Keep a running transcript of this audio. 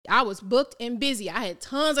I was booked and busy. I had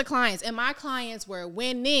tons of clients, and my clients were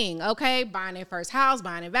winning, okay? Buying their first house,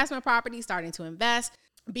 buying investment property, starting to invest,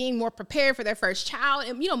 being more prepared for their first child.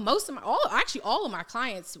 And, all of my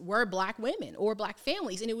clients were Black women or Black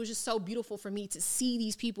families. And it was just so beautiful for me to see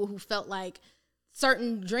these people who felt like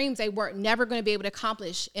certain dreams they weren't never going to be able to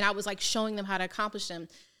accomplish. And I was like showing them how to accomplish them.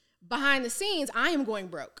 Behind the scenes, I am going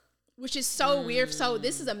broke, which is so weird. So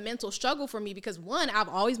this is a mental struggle for me because 1, I've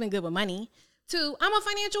always been good with money. 2, I'm a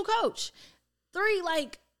financial coach. 3,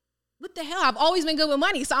 like, what the hell? I've always been good with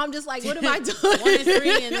money. So I'm just like, what am I doing? 1 is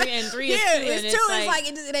 3 and 3 is 2. It's 2. It's like,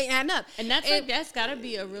 it ain't adding up. And that's got to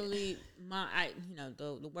be a really,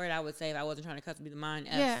 the word I would say if I wasn't trying to cuss would be the mind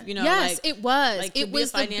F. Yeah. Yes, it was. Like, it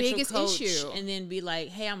was the biggest issue. And then be like,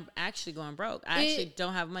 hey, I'm actually going broke. I actually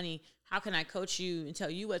don't have money. How can I coach you and tell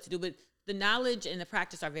you what to do? But the knowledge and the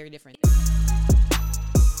practice are very different.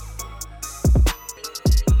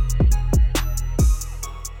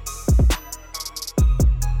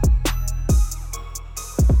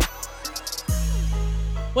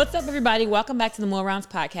 What's up, everybody? Welcome back to the More Rounds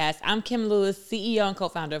podcast. I'm Kim Lewis, CEO and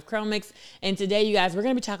co-founder of Chromix. And today, you guys, we're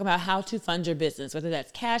going to be talking about how to fund your business, whether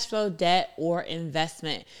that's cash flow, debt, or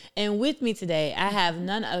investment. And with me today, I have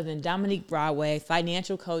none other than Dominique Broadway,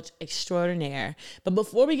 financial coach extraordinaire. But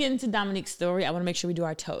before we get into Dominique's story, I want to make sure we do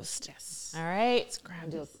our toast. Yes. All right. Let's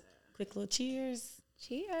do a quick little cheers.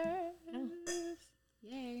 Cheers.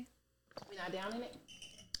 Yay. We not down in it?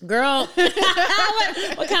 Girl,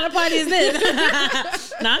 what kind of party is this?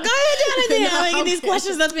 Nah, go ahead, Jonathan. I'm making these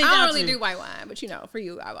questions that's being I don't really do white wine, but for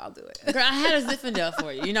you, I'll do it. Girl, I had a Zinfandel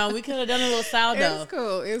for you. We could have done a little sourdough.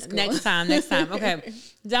 It's cool. Next time. Okay.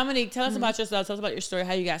 Dominique, tell us about yourself. Tell us about your story,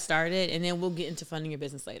 how you got started, and then we'll get into funding your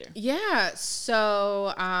business later. Yeah.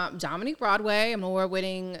 So, Dominique Broadway, I'm an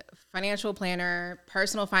award-winning financial planner,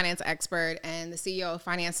 personal finance expert, and the CEO of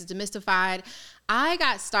Finances Demystified. I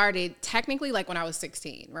got started technically like when I was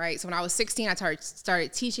 16, right? So when I was 16, I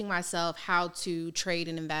started teaching myself how to trade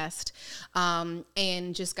and invest, and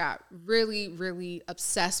just got really, really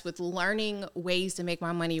obsessed with learning ways to make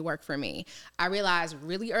my money work for me. I realized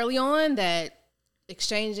really early on that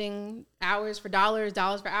exchanging hours for dollars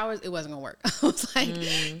for hours, it wasn't gonna work. I was like,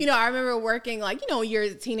 I remember working like, when you're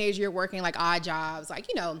a teenager, you're working like odd jobs, like,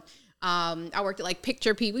 I worked at like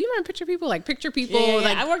Picture People. You remember Picture People? Like Picture People. Yeah.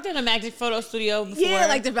 Like, I worked in a magic photo studio before. Yeah,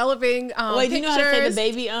 like developing Wait, do you know how to say pictures. the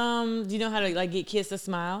baby? Do you know how to like get kids to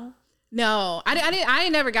smile? No, I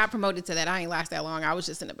never got promoted to that. I ain't last that long. I was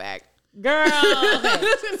just in the back. Girl, okay.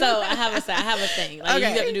 So I have a thing. Like you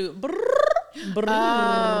have to do.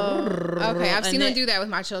 Okay, I've seen them do that with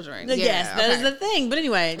my children. Yes, that is the thing. But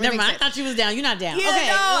anyway, never mind. I thought you was down. You're not down. Yeah,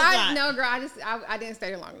 okay, no, girl. I didn't stay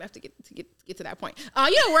there long enough to get to that point.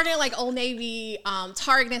 Working at like Old Navy,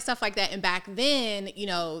 Target and stuff like that. And back then,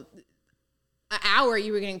 an hour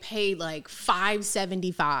you were getting paid like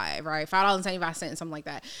 $5.75, right? $5.75, something like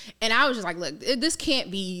that. And I was just like, look, this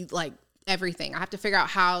can't be like everything. I have to figure out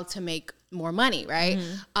how to make more money, right?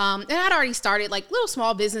 And I'd already started like little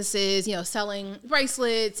small businesses, selling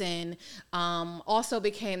bracelets, and also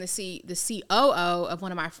became the COO of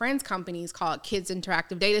one of my friends' companies called Kids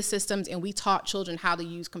Interactive Data Systems, and we taught children how to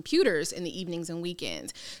use computers in the evenings and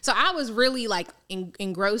weekends. So I was really like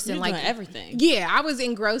engrossed in like everything. Yeah, I was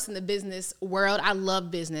engrossed in the business world. I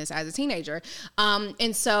loved business as a teenager,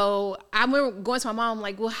 and so I remember going to my mom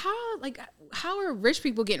like, well, how are rich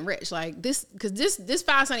people getting rich? Like this, because this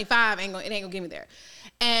 $5.75 ain't gonna get me there.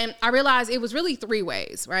 And I realized it was really 3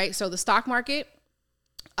 ways, right? So the stock market,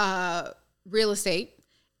 real estate,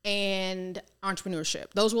 and entrepreneurship.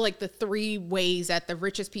 Those were like the 3 ways that the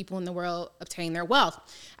richest people in the world obtain their wealth.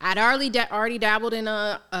 I'd already dabbled in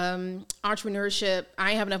entrepreneurship. I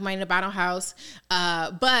didn't have enough money to buy no house.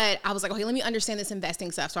 But I was like, okay, let me understand this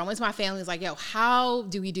investing stuff. So I went to my family and was like, yo, how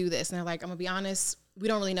do we do this? And they're like, I'm gonna be honest, we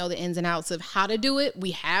don't really know the ins and outs of how to do it.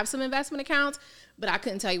 We have some investment accounts, but I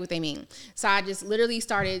couldn't tell you what they mean. So I just literally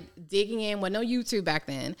started digging in with no YouTube back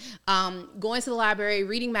then, going to the library,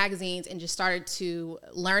 reading magazines, and just started to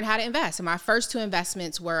learn how to invest. And my first 2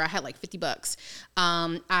 investments were, I had like $50.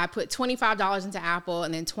 I put $25 into Apple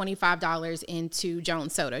and then $25 into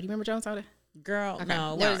Jones Soda. Do you remember Jones Soda? Girl, Okay.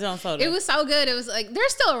 no. What is on soda? It was so good. It was like, they're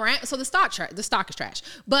still around. So the stock is trash,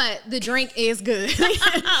 but the drink is good.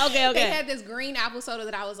 Okay. They had this green apple soda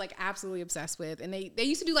that I was like absolutely obsessed with. And they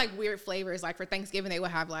used to do like weird flavors. Like for Thanksgiving, they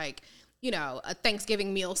would have like, a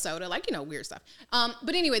Thanksgiving meal soda, like, weird stuff.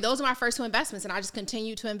 But anyway, those are my first 2 investments. And I just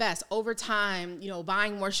continued to invest over time,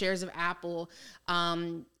 buying more shares of Apple,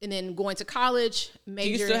 and then going to college. Do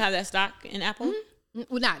you still have that stock in Apple? Mm-hmm.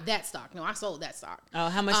 Well, not that stock. No, I sold that stock. Oh,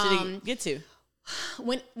 how much did it get to?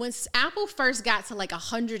 When Apple first got to like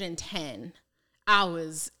 110, I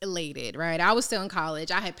was elated, right? I was still in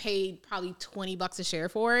college. I had paid probably $20 a share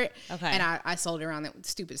for it. Okay. And I sold it around. That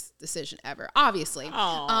stupidest decision ever, obviously.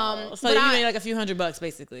 Oh, so you made like a few $100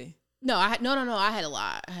 basically. No, I had a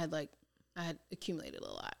lot. I had accumulated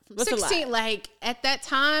a lot. From What's 16, like at that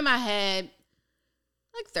time I had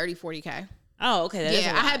like 30, 40K. Oh, okay.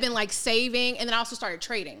 I had been like saving, and then I also started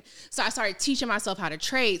trading. So I started teaching myself how to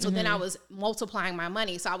trade. So then I was multiplying my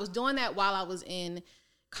money. So I was doing that while I was in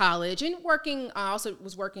college and working. I also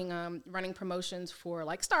was working, running promotions for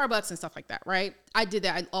like Starbucks and stuff like that, right? I did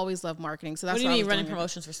that. I always loved marketing. So that's what do you mean running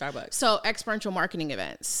promotions for Starbucks? So experiential marketing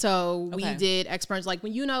events. So we did experiential, like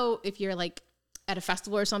when if you're like at a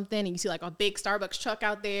festival or something and you see like a big Starbucks truck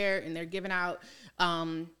out there and they're giving out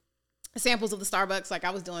samples of the Starbucks, like I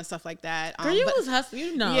was doing stuff like that. You was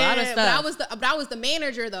hustling, a lot of stuff. But I was the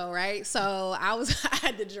manager though, right? So I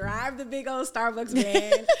had to drive the big old Starbucks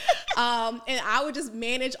van, and I would just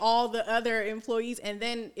manage all the other employees. And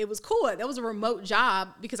then it was cool. That was a remote job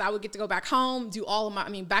because I would get to go back home, do all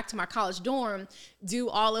of back to my college dorm, do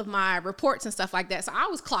all of my reports and stuff like that. So I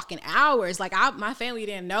was clocking hours. Like my family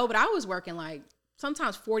didn't know, but I was working like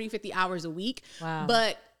sometimes 40, 50 hours a week. Wow.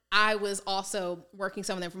 But I was also working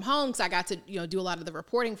some of them from home because I got to, do a lot of the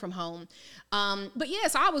reporting from home. But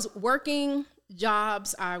so I was working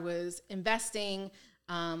jobs. I was investing.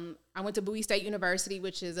 I went to Bowie State University,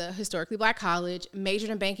 which is a historically Black college, majored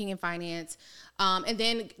in banking and finance, and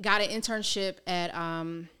then got an internship at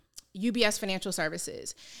UBS Financial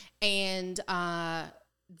Services. And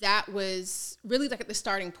that was really like the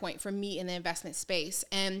starting point for me in the investment space.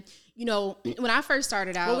 And, when I first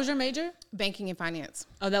started out. What was your major? Banking and finance.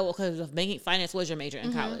 Oh, that was because banking finance was your major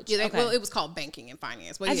in college. Yeah, well, it was called banking and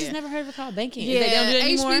finance. But I just never heard of it called banking. Yeah, they don't do it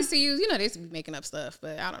anymore? HBCUs, they used to be making up stuff,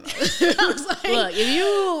 but I don't know. I was like, look, if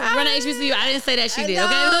you run an HBCU, I didn't say that she did,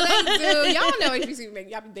 okay? They do. Y'all know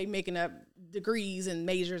HBCU, they making up degrees and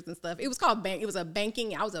majors and stuff. It was called I was a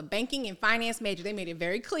banking and finance major. They made it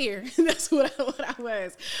very clear. That's what I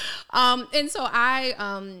was. And so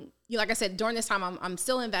I, like I said, during this time, I'm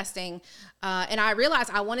still investing. And I realized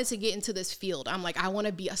I wanted to get into this field. I'm like, I want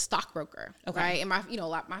to be a stockbroker. Okay. Right. And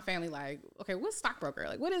my family like, okay, what's stockbroker?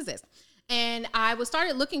 Like, what is this? And I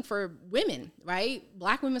started looking for women, right?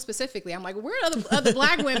 Black women specifically. I'm like, where are other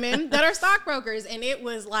Black women that are stockbrokers? And it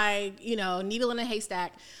was like, needle in a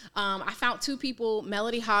haystack. I found two people,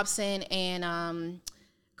 Melody Hobson and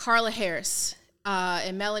Carla Harris.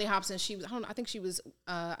 And Melody Hobson, I think she was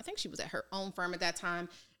at her own firm at that time.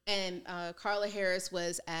 And Carla Harris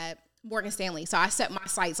was at Morgan Stanley. So I set my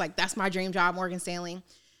sights like, that's my dream job, Morgan Stanley.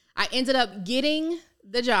 I ended up getting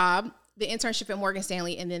the job, the internship at Morgan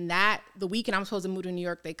Stanley. And then the weekend I'm supposed to move to New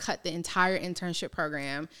York, they cut the entire internship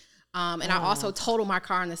program. And I also totaled my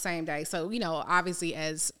car on the same day. So, obviously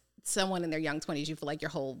as someone in their young 20s, you feel like your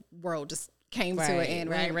whole world just came to an end,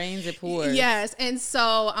 right? When it rains, it pours. Yes. And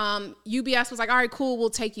so UBS was like, all right, cool, we'll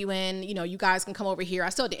take you in. You guys can come over here. I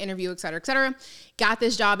still had to interview, et cetera, et cetera. Got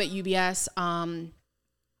this job at UBS.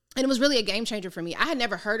 And it was really a game changer for me. I had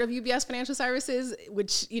never heard of UBS Financial Services,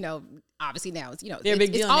 which, obviously now it's, they're a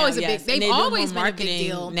big deal. It's always now, a big, yes. they've always been a big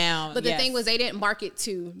deal now. But the thing was, they didn't market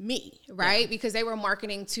to me, right? Yeah. Because they were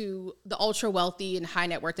marketing to the ultra wealthy and high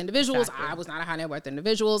net worth individuals. Exactly. I was not a high net worth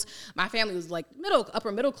individuals. My family was like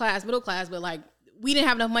upper middle class, but like, we didn't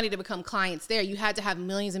have enough money to become clients there. You had to have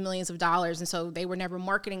millions and millions of dollars. And so they were never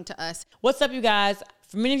marketing to us. What's up, you guys?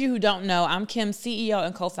 For many of you who don't know, I'm Kim, CEO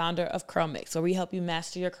and co-founder of Curl Mix, where we help you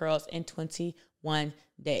master your curls in 21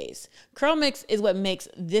 days. Curl Mix is what makes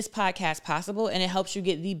this podcast possible, and it helps you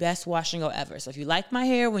get the best wash and go ever. So if you like my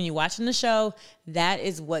hair when you're watching the show, that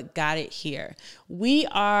is what got it here. We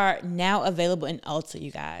are now available in Ulta,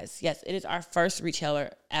 you guys. Yes, it is our first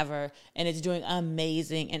retailer ever, and it's doing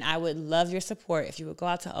amazing. And I would love your support if you would go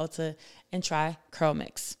out to Ulta and try Curl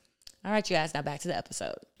Mix. All right, you guys, now back to the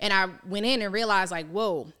episode. And I went in and realized like,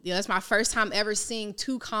 whoa, that's my first time ever seeing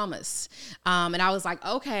 2 commas. And I was like,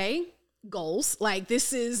 okay, goals. Like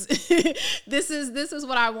this is this is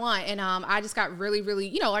what I want. And I just got really, really,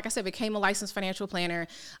 like I said, became a licensed financial planner.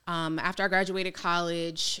 After I graduated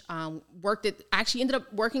college, actually ended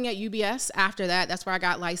up working at UBS after that. That's where I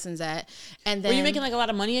got licensed at. And then, were you making like a lot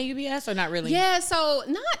of money at UBS or not really? Yeah, so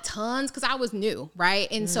not tons because I was new, right?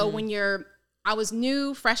 And so I was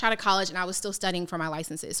new, fresh out of college, and I was still studying for my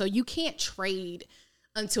licenses. So you can't trade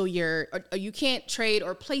until you can't trade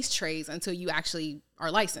or place trades until you actually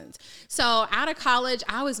are licensed. So out of college,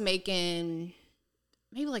 I was making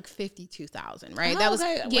maybe like 52,000, right? Oh, that was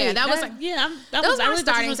okay. yeah, Wait, that was like that was my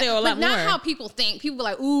starting say a lot more. Not how people think. People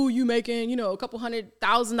are like, ooh, you making, a couple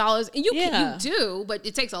 $100,000, and you do, but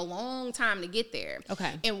it takes a long time to get there.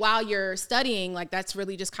 Okay. And while you're studying, like that's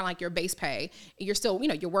really just kind of like your base pay. You're still,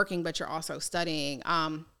 you're working, but you're also studying.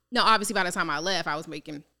 No, obviously by the time I left, I was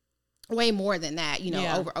making way more than that,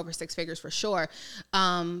 over six figures for sure.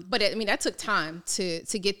 But that took time to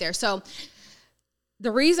get there. So the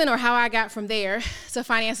reason or how I got from there to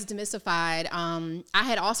Finances Demystified, I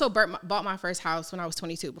had also bought my first house when I was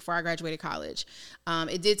 22 before I graduated college.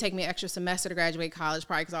 It did take me an extra semester to graduate college,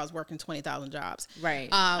 probably because I was working 20,000 jobs. Right.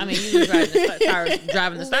 You were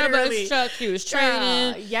driving the Starbucks truck. You was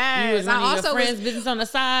trading. Yes. You was running your friend's business on the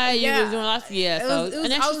side. Yeah. You was doing lots. Yeah. So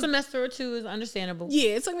an extra semester or two is understandable.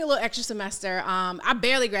 Yeah, it took me a little extra semester. I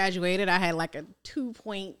barely graduated. I had like a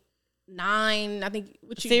 2.9, I think.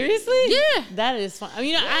 Seriously? Yeah. That is fun. I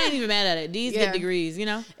ain't even mad at it. These get degrees,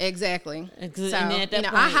 Exactly. So,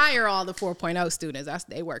 I hire all the 4.0 students.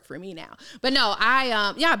 They work for me now. But no,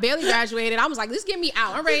 I barely graduated. I was like, let's get me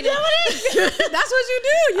out. I'm ready to. That's what you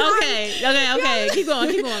do. Okay. Keep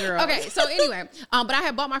going, girl. Okay, so anyway, but I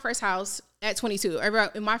had bought my first house at 22.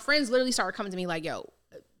 And my friends literally started coming to me like, yo,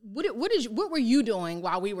 what were you doing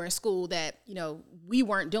while we were in school that, we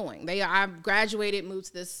weren't doing? I graduated, moved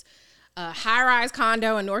to this high-rise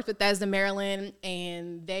condo in North Bethesda, Maryland,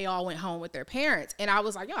 and they all went home with their parents. And I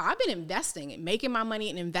was like, yo, I've been investing and making my money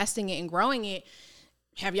and investing it and growing it.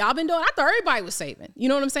 Have y'all been doing? I thought everybody was saving. You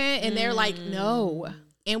know what I'm saying? And they're like, no.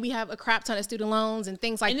 And we have a crap ton of student loans and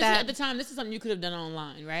things like that. At the time, this is something you could have done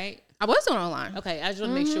online, right? I was doing online. Okay, I just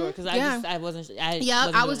want to make sure because I wasn't.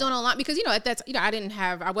 I was doing online because at that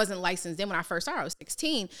I wasn't licensed then when I first started. I was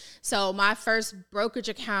 16, so my first brokerage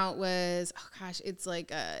account was it's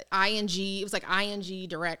like ING. It was like ING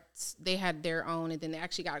Direct. They had their own, and then they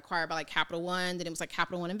actually got acquired by like Capital One. Then it was like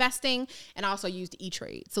Capital One Investing, and I also used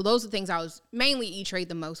E-Trade. So those are the things I was mainly E-Trade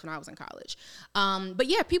the most when I was in college. But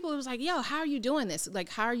yeah, people was like, yo, how are you doing this? Like,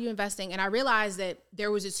 how are you investing? And I realized that there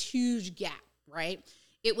was this huge gap, right?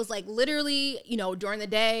 It was like literally, during the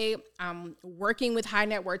day, I'm working with high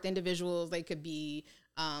net worth individuals. They could be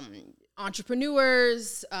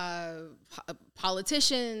entrepreneurs,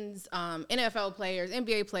 politicians, NFL players,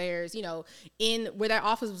 NBA players, in where that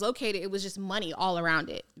office was located, it was just money all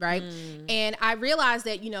around it, right? And I realized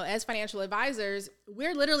that, as financial advisors,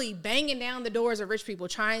 we're literally banging down the doors of rich people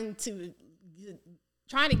trying to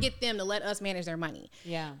get them to let us manage their money.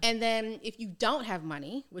 Yeah. And then if you don't have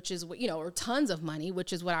money, which is what, or tons of money,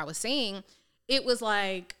 which is what I was saying, it was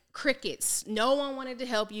like crickets. No one wanted to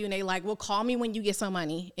help you. And they like, well, call me when you get some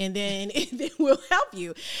money and then we'll help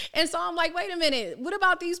you. And so I'm like, wait a minute. What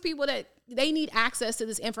about these people that they need access to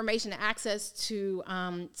this information, access to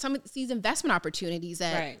some of these investment opportunities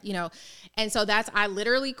that, and so I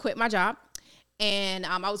literally quit my job. And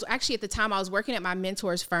I was actually, at the time I was working at my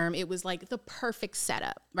mentor's firm. It was like the perfect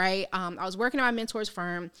setup, right? I was working at my mentor's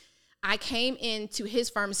firm. I came into his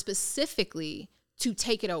firm specifically to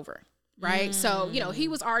take it over, right? So, he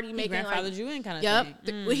was already making grandfathered you in kind of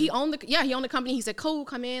thing. He owned the company. He said, cool,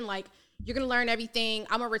 come in. Like, you're going to learn everything.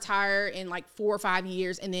 I'm going to retire in like 4 or 5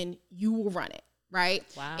 years and then you will run it, right?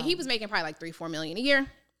 Wow. And he was making probably like $3-4 million a year.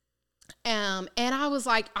 And I was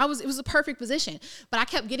like, it was a perfect position, but I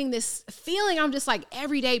kept getting this feeling. I'm just like,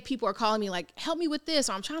 every day people are calling me like, help me with this.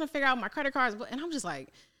 Or I'm trying to figure out my credit cards. And I'm just like,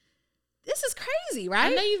 this is crazy,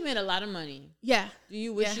 right? I know you've made a lot of money. Yeah. Do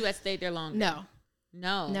you wish you had stayed there longer?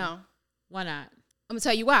 No. Why not? I'm gonna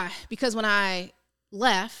tell you why. Because when I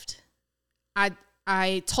left,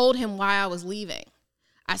 I told him why I was leaving.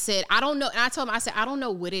 I said, I don't know. And I told him, I don't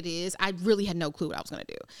know what it is. I really had no clue what I was going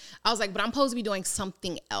to do. I was like, but I'm supposed to be doing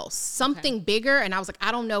something else, something bigger. And I was like,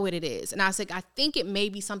 I don't know what it is. And I was like, I think it may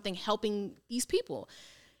be something helping these people.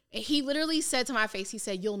 And he literally said to my face, he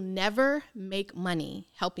said, you'll never make money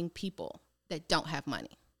helping people that don't have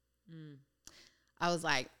money. I was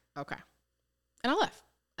like, okay. And I left.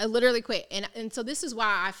 I literally quit. And so this is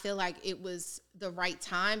why I feel like it was the right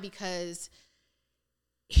time, because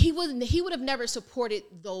he would have never supported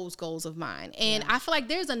those goals of mine. And I feel like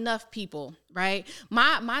there's enough people, right?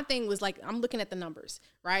 My thing was like, I'm looking at the numbers,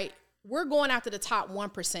 right? We're going after the top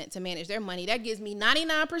 1% to manage their money. That gives me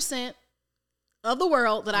 99% of the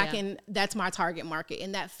world that that's my target market.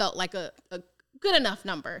 And that felt like a good enough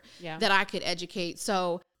number that I could educate.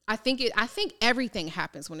 So I think everything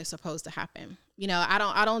happens when it's supposed to happen.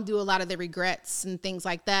 I don't do a lot of the regrets and things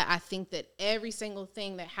like that. I think that every single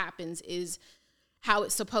thing that happens is how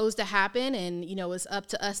it's supposed to happen. And, it's up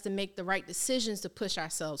to us to make the right decisions to push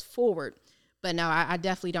ourselves forward. But no, I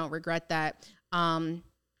definitely don't regret that. How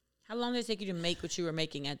long did it take you to make what you were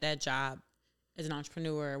making at that job? as an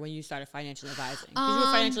entrepreneur when you started financial advising? Because you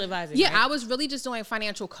were financial advising, Yeah, right? I was really just doing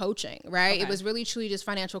financial coaching, right? Okay. It was really truly just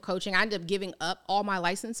financial coaching. I ended up giving up all my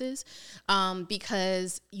licenses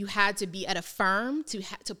because you had to be at a firm to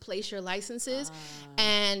place your licenses.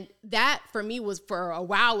 And that for me was for a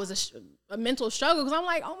while was a mental struggle because I'm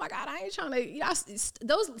like, oh my God, I ain't trying to,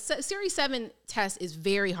 those Series 7 test is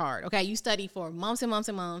very hard. Okay. You study for months and months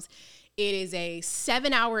and months. It is a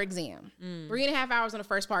 7-hour exam, 3.5 hours on the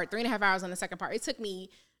first part, 3.5 hours on the second part. It took me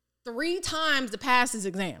 3 times to pass this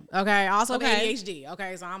exam. Okay. I also have ADHD.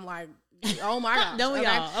 Okay. So I'm like, oh my God. Don't we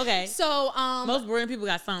all? Okay. So, most brilliant people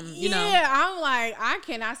got something, you know? Yeah. I'm like, I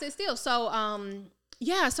cannot sit still. So,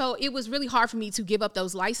 so it was really hard for me to give up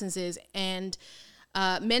those licenses and,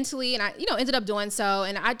 mentally, and I, ended up doing so.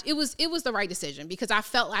 And it was the right decision because I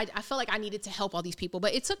felt like I needed to help all these people,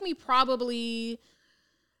 but it took me probably,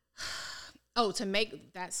 to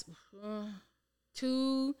make that's maybe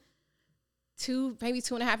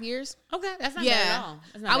 2.5 years. Okay, that's not bad at all.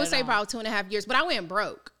 I would say probably 2.5 years, but I went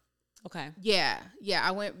broke. Okay. Yeah,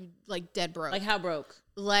 I went like dead broke. Like how broke?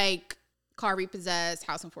 Like car repossessed,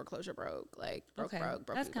 house in foreclosure broke. Like broke.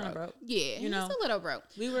 That's kind of broke. Yeah, just a little broke.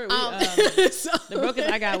 The brokest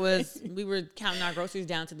I got was we were counting our groceries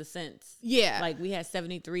down to the cents. Yeah, like we had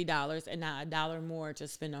 $73 and now $1 more to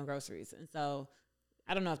spend on groceries, and so.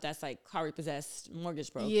 I don't know if that's like car repossessed,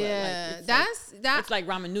 mortgage broke. Yeah, but like, it's like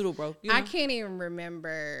ramen noodle broke. You know? I can't even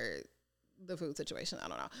remember the food situation. I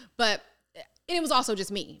don't know, but it was also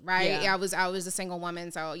just me, right? Yeah. I was a single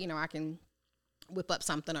woman, so I can whip up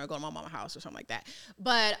something or go to my mama's house or something like that.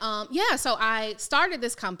 But so I started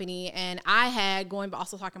this company, and I had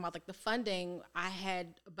also talking about like the funding. I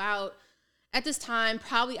had about. At this time,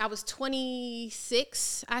 probably I was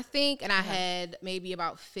 26, I think, and I had maybe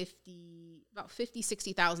about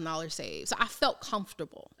 $60,000 saved. So I felt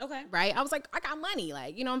comfortable. Okay. Right? I was like, I got money.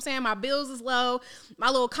 Like, you know what I'm saying? My bills is low. My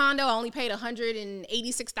little condo, I only paid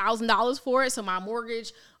 $186,000 for it. So my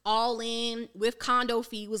mortgage all in with condo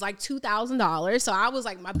fee was like $2,000. So I was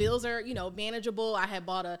like, my bills are, manageable. I had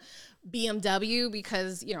bought a BMW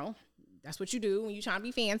because, that's what you do when you're trying to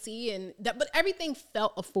be fancy but everything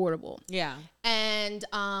felt affordable. Yeah. And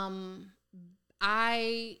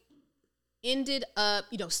I ended up,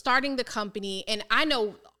 starting the company, and I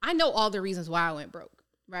know all the reasons why I went broke,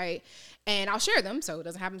 right? And I'll share them so it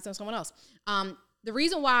doesn't happen to someone else. The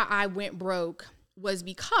reason why I went broke was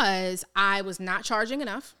because I was not charging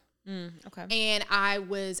enough. Okay. And I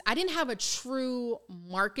didn't have a true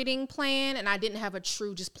marketing plan, and I didn't have a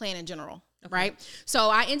true just plan in general. Okay. Right. So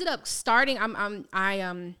I ended up starting,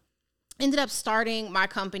 ended up starting my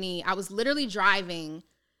company. I was literally driving.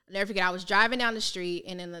 I'll never forget. I was driving down the street,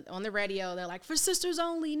 and on the radio, they're like, "For Sisters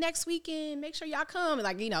Only next weekend, make sure y'all come."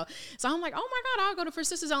 And so I'm like, "Oh my God, I'll go to For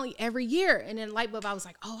Sisters Only every year." And then light bulb, I was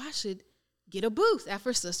like, "Oh, I should get a booth at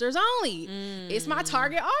For Sisters Only. It's my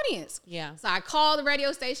target audience." Yeah. So I called the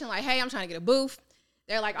radio station like, "Hey, I'm trying to get a booth."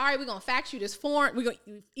 They're like, "All right, we're gonna fax you this form. We're gonna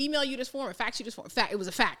email you this form and fax you this form." It was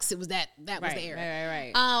a fax. It was that was the error.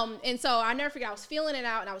 Right. And so I never forget. I was filling it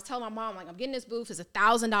out, and I was telling my mom, like, "I'm getting this booth. It's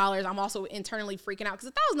 $1,000." I'm also internally freaking out because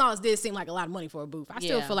 $1,000 did seem like a lot of money for a booth. I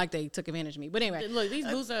still feel like they took advantage of me. But anyway, look, these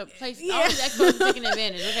booths are places. All these experts are taking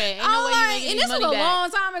advantage. Okay, ain't no way you making this money was a back.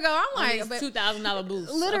 long time ago. I'm like, $2,000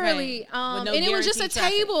 booths, literally. Okay. No, and it was just a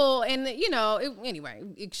table, and anyway,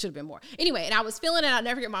 it should have been more. Anyway, and I was filling it out. I'll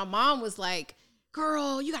never forget. My mom was like,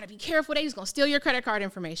 "Girl, you got to be careful. They just going to steal your credit card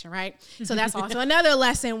information," right? So that's also another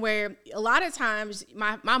lesson where a lot of times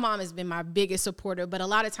my mom has been my biggest supporter, but a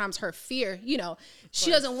lot of times her fear,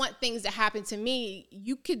 she doesn't want things to happen to me.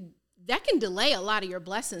 That can delay a lot of your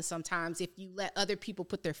blessings sometimes if you let other people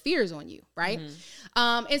put their fears on you, right?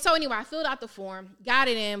 And so anyway, I filled out the form, got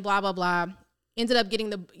it in, blah, blah, blah. Ended up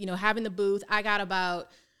getting having the booth. I got about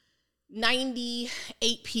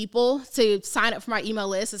 98 people to sign up for my email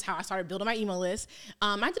list. Is how I started building my email list.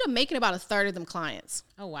 I ended up making about 1/3 of them clients.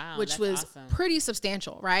 Oh, wow. Which was awesome. Pretty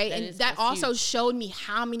substantial, right? That also huge. Showed me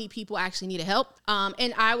how many people actually needed help.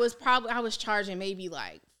 And I was charging maybe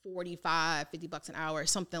like $45-$50 an hour,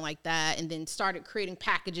 something like that, and then started creating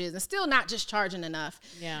packages and still not just charging enough.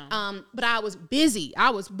 Yeah. But I was busy. I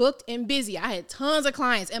was booked and busy. I had tons of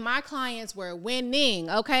clients, and my clients were winning.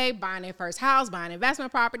 Okay, buying their first house, buying investment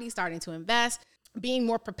property, starting to invest, being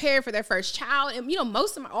more prepared for their first child. And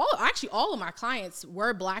all of my clients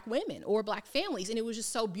were Black women or Black families, and it was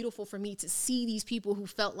just so beautiful for me to see these people who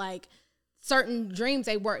felt like certain dreams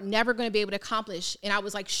they were never going to be able to accomplish, and I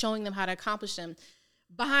was like showing them how to accomplish them.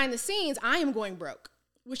 Behind the scenes, I am going broke,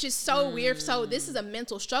 which is so weird. So this is a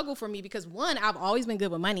mental struggle for me because 1, I've always been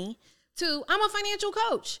good with money. 2, I'm a financial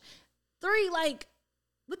coach. 3, like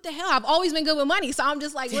what the hell? I've always been good with money. So I'm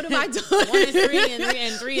just like, what am I doing? 1 is 3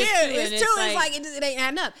 and 3 is 2. It's 2. It's like, it ain't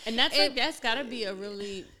adding up. And that's gotta be a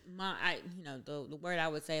really, the word I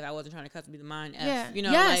would say if I wasn't trying to cuss would be the mind F.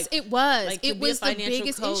 Yeah. Yes, like, it was. Like, it was the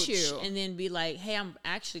biggest issue. And then be like, hey, I'm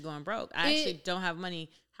actually going broke. I actually don't have money.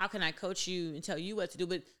 How can I coach you and tell you what to do?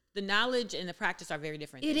 But the knowledge and the practice are very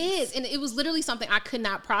different things. It is. And it was literally something I could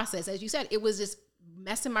not process. As you said, it was just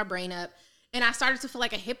messing my brain up. And I started to feel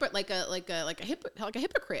like a hypocrite.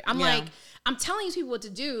 I'm like, I'm telling these people what to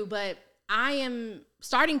do, but I am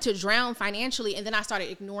starting to drown financially. And then I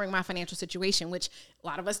started ignoring my financial situation, which a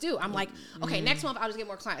lot of us do. I'm like, okay, next month I'll just get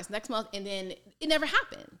more clients. Next month. And then it never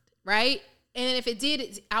happened. Right. And if it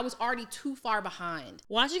did, I was already too far behind.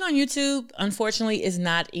 Watching on YouTube, unfortunately, is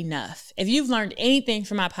not enough. If you've learned anything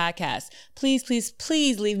from my podcast, please, please,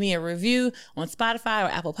 please leave me a review on Spotify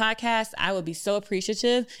or Apple Podcasts. I would be so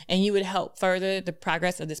appreciative, and you would help further the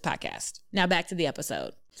progress of this podcast. Now back to the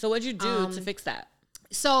episode. So what'd you do to fix that?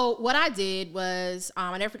 So what I did was,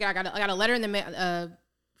 I never forget, I got a letter in the mail,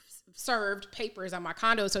 served papers on my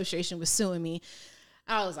condo association was suing me.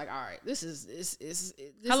 I was like, all right, this is.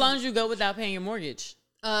 How long did you go without paying your mortgage?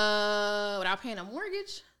 Without paying a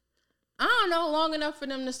mortgage? I don't know, long enough for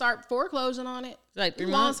them to start foreclosing on it. Like 3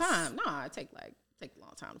 months? Long time. No, it take a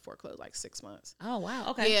long time to foreclose, like 6 months. Oh wow.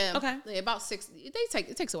 Okay. Yeah. Okay. Yeah, about 6.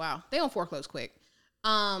 It takes a while. They don't foreclose quick.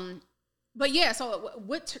 But yeah, so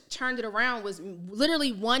what turned it around was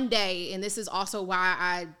literally one day, and this is also why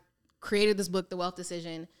I created this book, The Wealth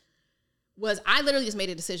Decision, was I literally just made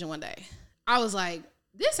a decision one day. I was like,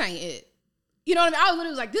 this ain't it. You know what I mean? I literally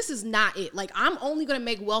was like, this is not it. Like, I'm only going to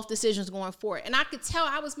make wealth decisions going forward. And I could tell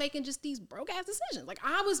I was making just these broke ass decisions. Like,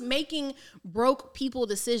 I was making broke people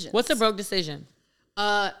decisions. What's a broke decision?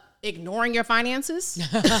 Ignoring your finances.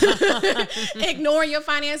 Ignoring your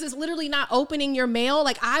finances. Literally not opening your mail.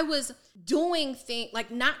 Like, I was doing things,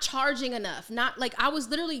 like not charging enough. Not like I was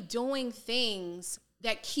literally doing things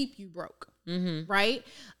that keep you broke. Mm-hmm. Right.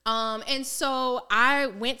 And so I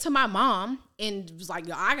went to my mom and was like,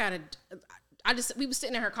 yo, we was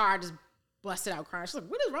sitting in her car, I just busted out crying. She's like,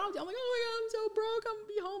 what is wrong with you? I'm like, oh my God, I'm so broke. I'm gonna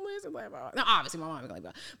be homeless. And blah, blah, blah. Now, obviously my mom is like,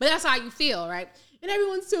 blah, but that's how you feel, right? And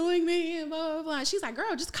everyone's suing me and blah, blah, blah. And she's like,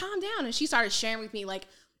 girl, just calm down. And she started sharing with me like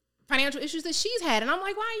financial issues that she's had. And I'm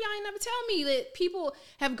like, why y'all ain't never tell me that people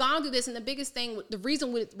have gone through this? And the biggest thing, the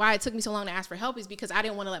reason why it took me so long to ask for help is because I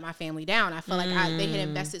didn't want to let my family down. I felt like they had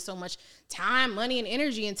invested so much time, money, and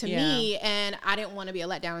energy into me, and I didn't want to be a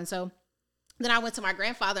letdown. And so then I went to my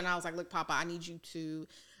grandfather and I was like, look, Papa, I need you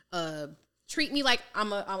to treat me like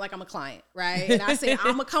I'm a client, right? And I said,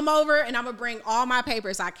 I'm gonna come over and I'm gonna bring all my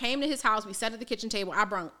papers. So I came to his house, we sat at the kitchen table, I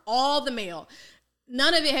brought all the mail.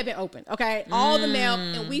 None of it had been opened, okay? All the mail,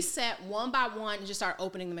 and we sat one by one and just started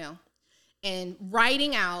opening the mail and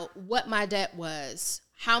writing out what my debt was,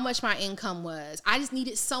 how much my income was. I just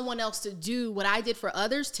needed someone else to do what I did for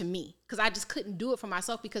others to me, because I just couldn't do it for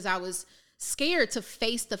myself because I was scared to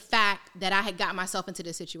face the fact that I had got myself into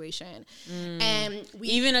this situation. And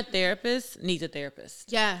even a therapist needs a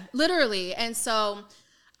therapist. Yeah, literally. And so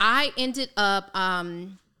I ended up...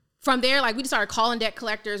 from there, like we just started calling debt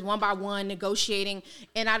collectors one by one, negotiating,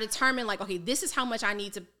 and I determined like, okay, this is how much I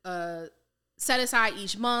need to set aside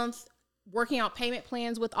each month, working out payment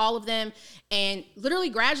plans with all of them, and literally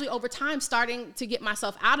gradually over time starting to get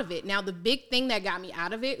myself out of it. Now, the big thing that got me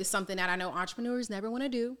out of it is something that I know entrepreneurs never want to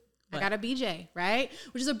do. What? I got a BJ, right?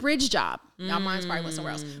 Which is a bridge job. Y'all mine's probably went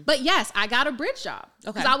somewhere else. But yes, I got a bridge job.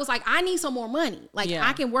 Because I was like, I need some more money. Like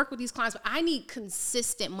I can work with these clients, but I need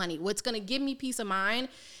consistent money. What's going to give me peace of mind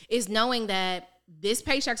is knowing that this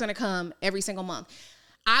paycheck's going to come every single month.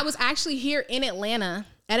 I was actually here in Atlanta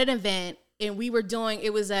at an event, and we were doing,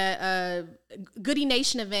 it was a Goodie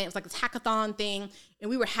Nation event. It was like this hackathon thing, and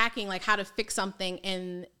we were hacking like how to fix something,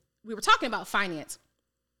 and we were talking about finance.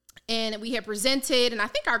 And we had presented, and I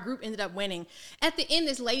think our group ended up winning. At the end,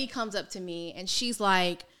 this lady comes up to me, and she's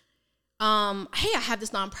like, hey, I have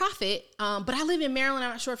this nonprofit, but I live in Maryland.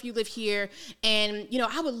 I'm not sure if you live here. And, you know,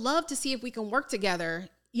 I would love to see if we can work together.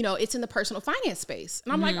 You know, it's in the personal finance space.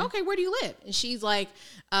 And I'm like, okay, where do you live? And she's like,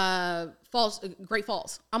 Great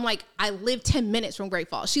Falls. I'm like, I live 10 minutes from Great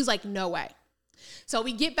Falls. She's like, no way. So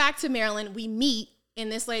we get back to Maryland, we meet. And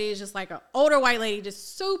this lady is just like an older white lady,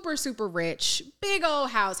 just super, super rich, big old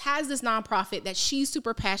house, has this nonprofit that she's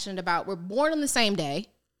super passionate about. We're born on the same day.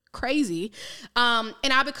 Crazy. And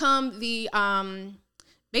I become the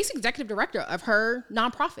basic executive director of her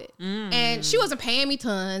nonprofit. And she wasn't paying me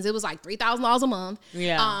tons. It was like $3,000 a month.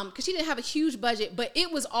 Yeah. Because she didn't have a huge budget, but it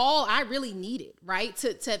was all I really needed, right?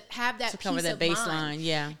 To have that to cover that baseline.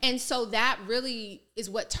 Yeah. And so that really is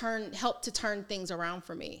what helped to turn things around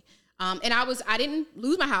for me. And I didn't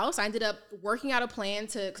lose my house. I ended up working out a plan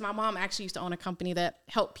because my mom actually used to own a company that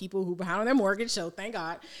helped people who were behind on their mortgage. So thank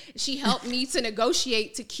God. She helped me to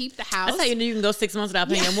negotiate to keep the house. That's how you know you can go 6 months without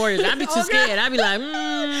paying your mortgage. I'd be too scared. I'd be like,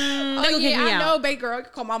 I know, babe girl. I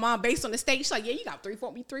could call my mom based on the state. She's like, yeah, you got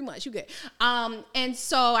 3 months. You good. And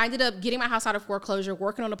so I ended up getting my house out of foreclosure,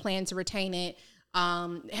 working on a plan to retain it.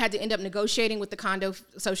 Had to end up negotiating with the condo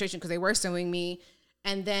association because they were suing me.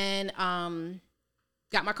 And then,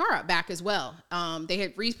 got my car back as well. They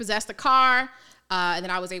had repossessed the car, and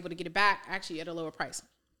then I was able to get it back actually at a lower price.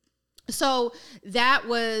 So that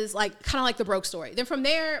was like kind of like the broke story. Then from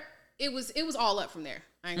there, it was all up from there.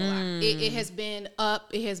 I ain't gonna lie. It has been up.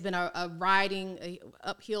 It has been a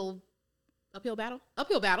uphill battle.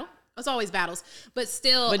 It's always battles, but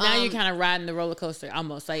still. But now you're kind of riding the roller coaster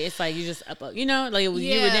almost. Like it's like you just up, you know, like you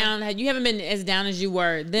were down. You haven't been as down as you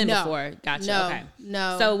were then before. Gotcha. No, okay.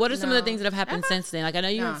 No. So what are some of the things that have happened since then? Like I know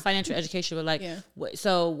you have financial education, but like,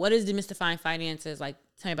 so what is demystifying finances? Like,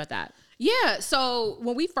 tell me about that. Yeah. So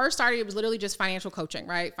when we first started, it was literally just financial coaching,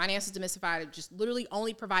 right? Finances Demystified. It just literally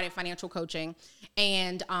only provided financial coaching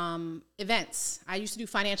and events. I used to do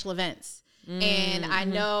financial events. And I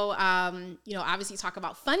know, obviously talk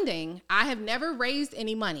about funding. I have never raised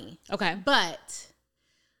any money. Okay. But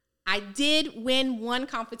I did win one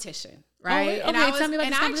competition, right? Oh, okay, tell me about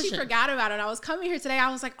this competition. I actually forgot about it. I was coming here today.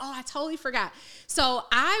 I was like, oh, I totally forgot. So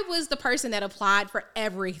I was the person that applied for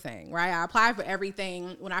everything, right? I applied for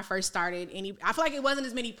everything when I first started. I feel like it wasn't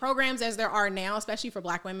as many programs as there are now, especially for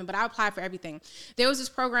Black women, but I applied for everything. There was this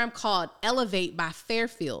program called Elevate by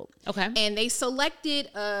Fairfield. Okay. And they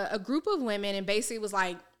selected a group of women and basically was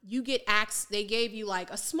like, you get they gave you like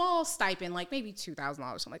a small stipend, like maybe $2,000,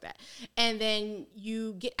 something like that. And then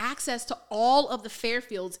you get access to all of the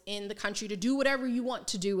Fairfields in the country to do whatever you want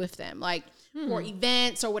to do with them, like for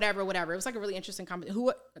events or whatever. It was like a really interesting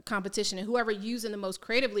competition, and whoever used them the most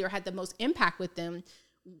creatively or had the most impact with them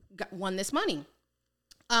won this money.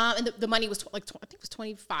 And the money was I think it was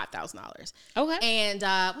 $25,000. Okay. And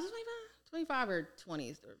was it 25 or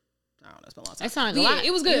 20? I don't know, it's been a long time. That sounds a lot.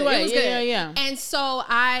 It was good. Right. It was good. Yeah. And so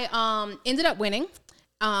I ended up winning.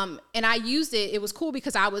 And I used it. It was cool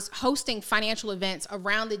because I was hosting financial events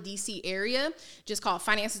around the DC area, just called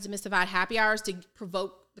Finances Demystified Happy Hours, to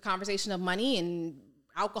provoke the conversation of money and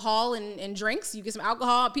alcohol and drinks. You get some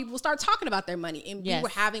alcohol, people will start talking about their money. And we were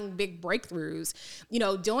having big breakthroughs,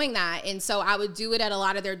 doing that. And so I would do it at a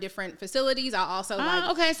lot of their different facilities. I also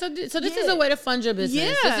okay. So this is a way to fund your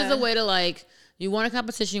business. Yeah. This is a way to you won a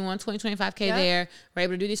competition, you won 25K there, were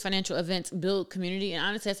able to do these financial events, build community. And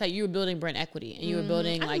honestly, that's how you were building brand equity and you were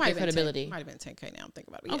building your credibility. Might have been 10K now, think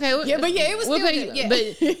about it. Okay. It was still good. Yeah. But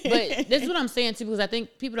this is what I'm saying too, because I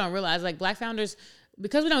think people don't realize, like, Black founders,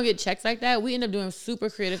 because we don't get checks like that, we end up doing super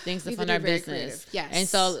creative things to fund our business. Creative. Yes. And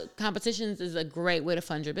so competitions is a great way to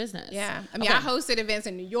fund your business. Yeah. I mean, I hosted events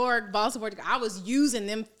in New York, Baltimore. I was using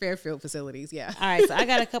them Fairfield facilities. Yeah. All right. So I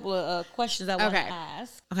got a couple of questions I want to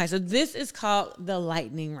ask. Okay. So this is called the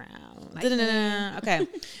lightning round. Okay.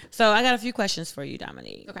 So I got a few questions for you,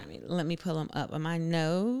 Dominique. Okay. Let me pull them up on my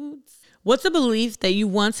notes. What's a belief that you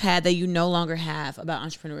once had that you no longer have about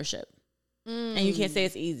entrepreneurship? And you can't say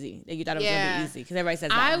it's easy, that you thought it was going to be easy, because everybody says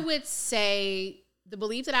that. I would say the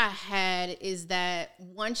belief that I had is that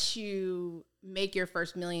once you make your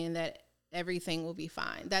first million, that everything will be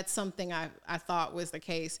fine. That's something I thought was the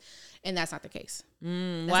case, and that's not the case.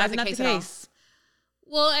 Why is not the case?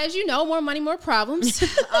 Well, as you know, more money, more problems.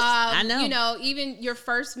 I know. Even your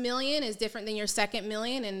first million is different than your second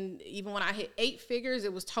million. And even when I hit 8 figures,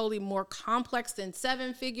 it was totally more complex than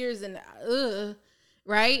 7 figures. And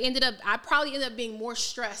right? I probably ended up being more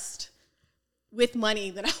stressed with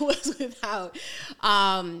money than I was without.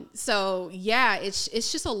 So yeah, it's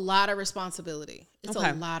just a lot of responsibility. It's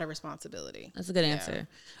a lot of responsibility. That's a good answer.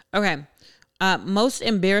 Okay. Most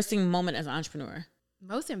embarrassing moment as an entrepreneur.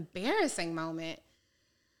 Most embarrassing moment.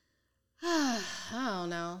 I don't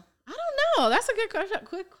know. That's a good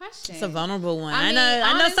question. It's a vulnerable one. I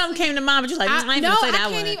know something came to mind, but you're like, I ain't gonna say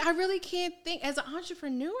that one. I really can't think. As an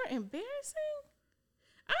entrepreneur, embarrassing?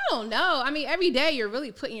 I don't know. I mean, every day you're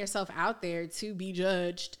really putting yourself out there to be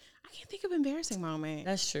judged. I can't think of embarrassing moment.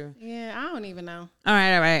 That's true. Yeah, I don't even know. All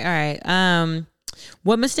right.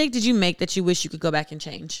 What mistake did you make that you wish you could go back and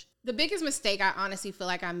change? The biggest mistake I honestly feel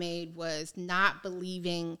like I made was not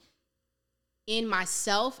believing in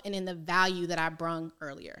myself and in the value that I brung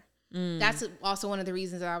earlier. That's also one of the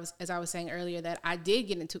reasons that as I was saying earlier, that I did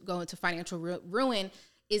go into financial ruin,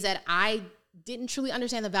 is that I didn't truly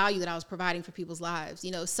understand the value that I was providing for people's lives.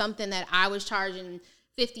 Something that I was charging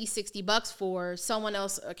 $50-$60 for, someone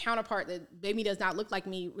else, a counterpart that maybe does not look like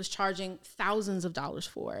me, was charging thousands of dollars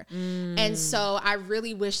for. And so I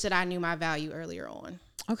really wish that I knew my value earlier on.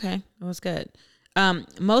 Okay, that was good.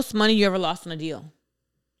 Most money you ever lost on a deal?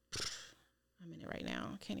 I'm in it right now.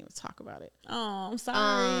 I can't even talk about it. Oh, I'm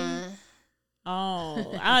sorry.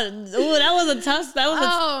 That was a tough. That was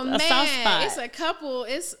a soft spot. It's a couple.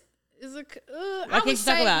 I would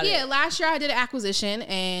say, talk about it. Last year I did an acquisition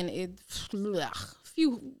and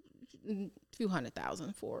few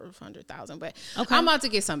 $200,000, $400,000, but okay. I'm about to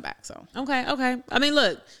get some back. So okay. I mean,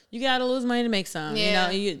 look, you gotta lose money to make some. Yeah.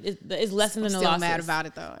 You know, it's lesson in the losses. Still mad about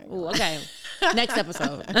it though. Ooh, okay. Next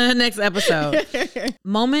episode.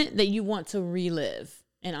 Moment that you want to relive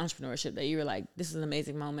in entrepreneurship that you were like, this is an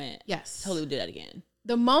amazing moment. Yes, totally would do that again.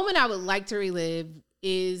 The moment I would like to relive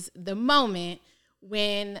is the moment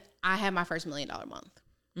when I had my first $1 million month.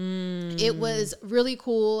 It was really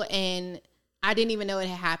cool, and I didn't even know it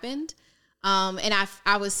had happened. And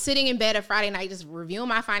I was sitting in bed a Friday night just reviewing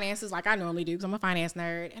my finances like I normally do because I'm a finance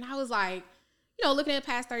nerd. And I was like, looking at the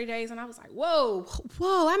past 30 days, and I was like, whoa,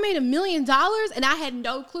 I made $1 million. And I had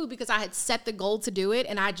no clue because I had set the goal to do it.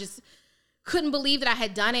 And I just couldn't believe that I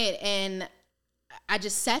had done it. And I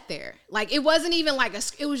just sat there. Like, it wasn't even like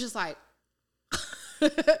it was just like,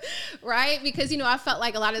 right? Because, I felt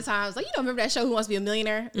like a lot of times, like, remember that show Who Wants to Be a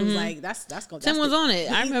Millionaire? It was like, that's going to Tim was on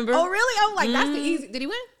it. I remember. Oh, really? I'm like, that's the easy. Did he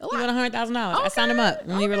win? He won $100,000. I signed him up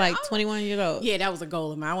when we were like 21 years old. Yeah, that was a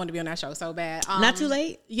goal of mine. I wanted to be on that show so bad. Not too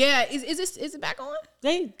late. Yeah. Is it back on?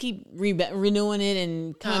 They keep renewing it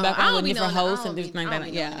and coming back on with different hosts and things like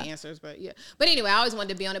that. The answers, but yeah. But anyway, I always wanted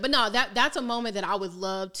to be on it. But no, that's a moment that I would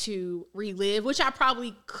love to relive, which I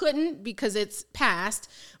probably couldn't because it's past.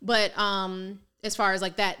 But as far as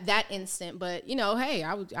like that instant, but hey,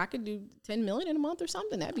 I could do 10 million in a month or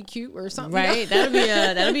something. That'd be cute or something, right?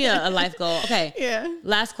 That'll be a life goal. Okay, yeah.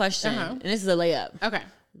 Last question, and this is a layup. Okay,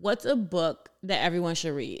 what's a book that everyone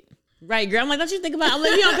should read? Right, girl. I'm like, don't you think about?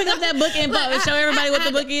 You don't pick up that book and show everybody what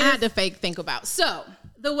the book is. I had to fake think about. So,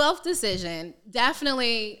 The Wealth Decision,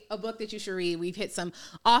 definitely a book that you should read. We've hit some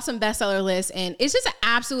awesome bestseller lists, and it's just an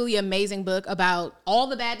absolutely amazing book about all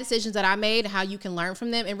the bad decisions that I made, how you can learn from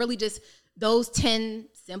them, and really just those 10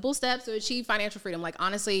 simple steps to achieve financial freedom. Like,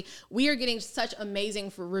 honestly, we are getting such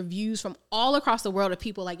amazing reviews from all across the world of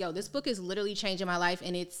people like, yo, this book is literally changing my life.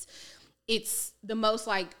 And it's the most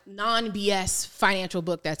like non-BS financial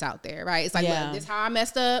book that's out there, right? It's like, look, this is how I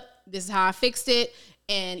messed up. This is how I fixed it.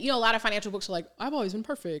 And, a lot of financial books are like, I've always been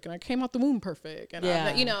perfect and I came out the womb perfect. And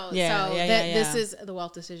this is The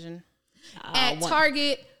Wealth Decision. At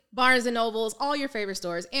Target, Barnes & Nobles, all your favorite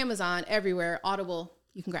stores, Amazon, everywhere, Audible.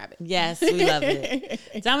 You can grab it. Yes, we love it.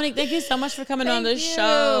 Dominique, thank you so much for coming on the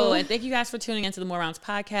show. And thank you guys for tuning into the More Rounds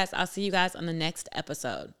podcast. I'll see you guys on the next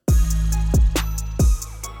episode.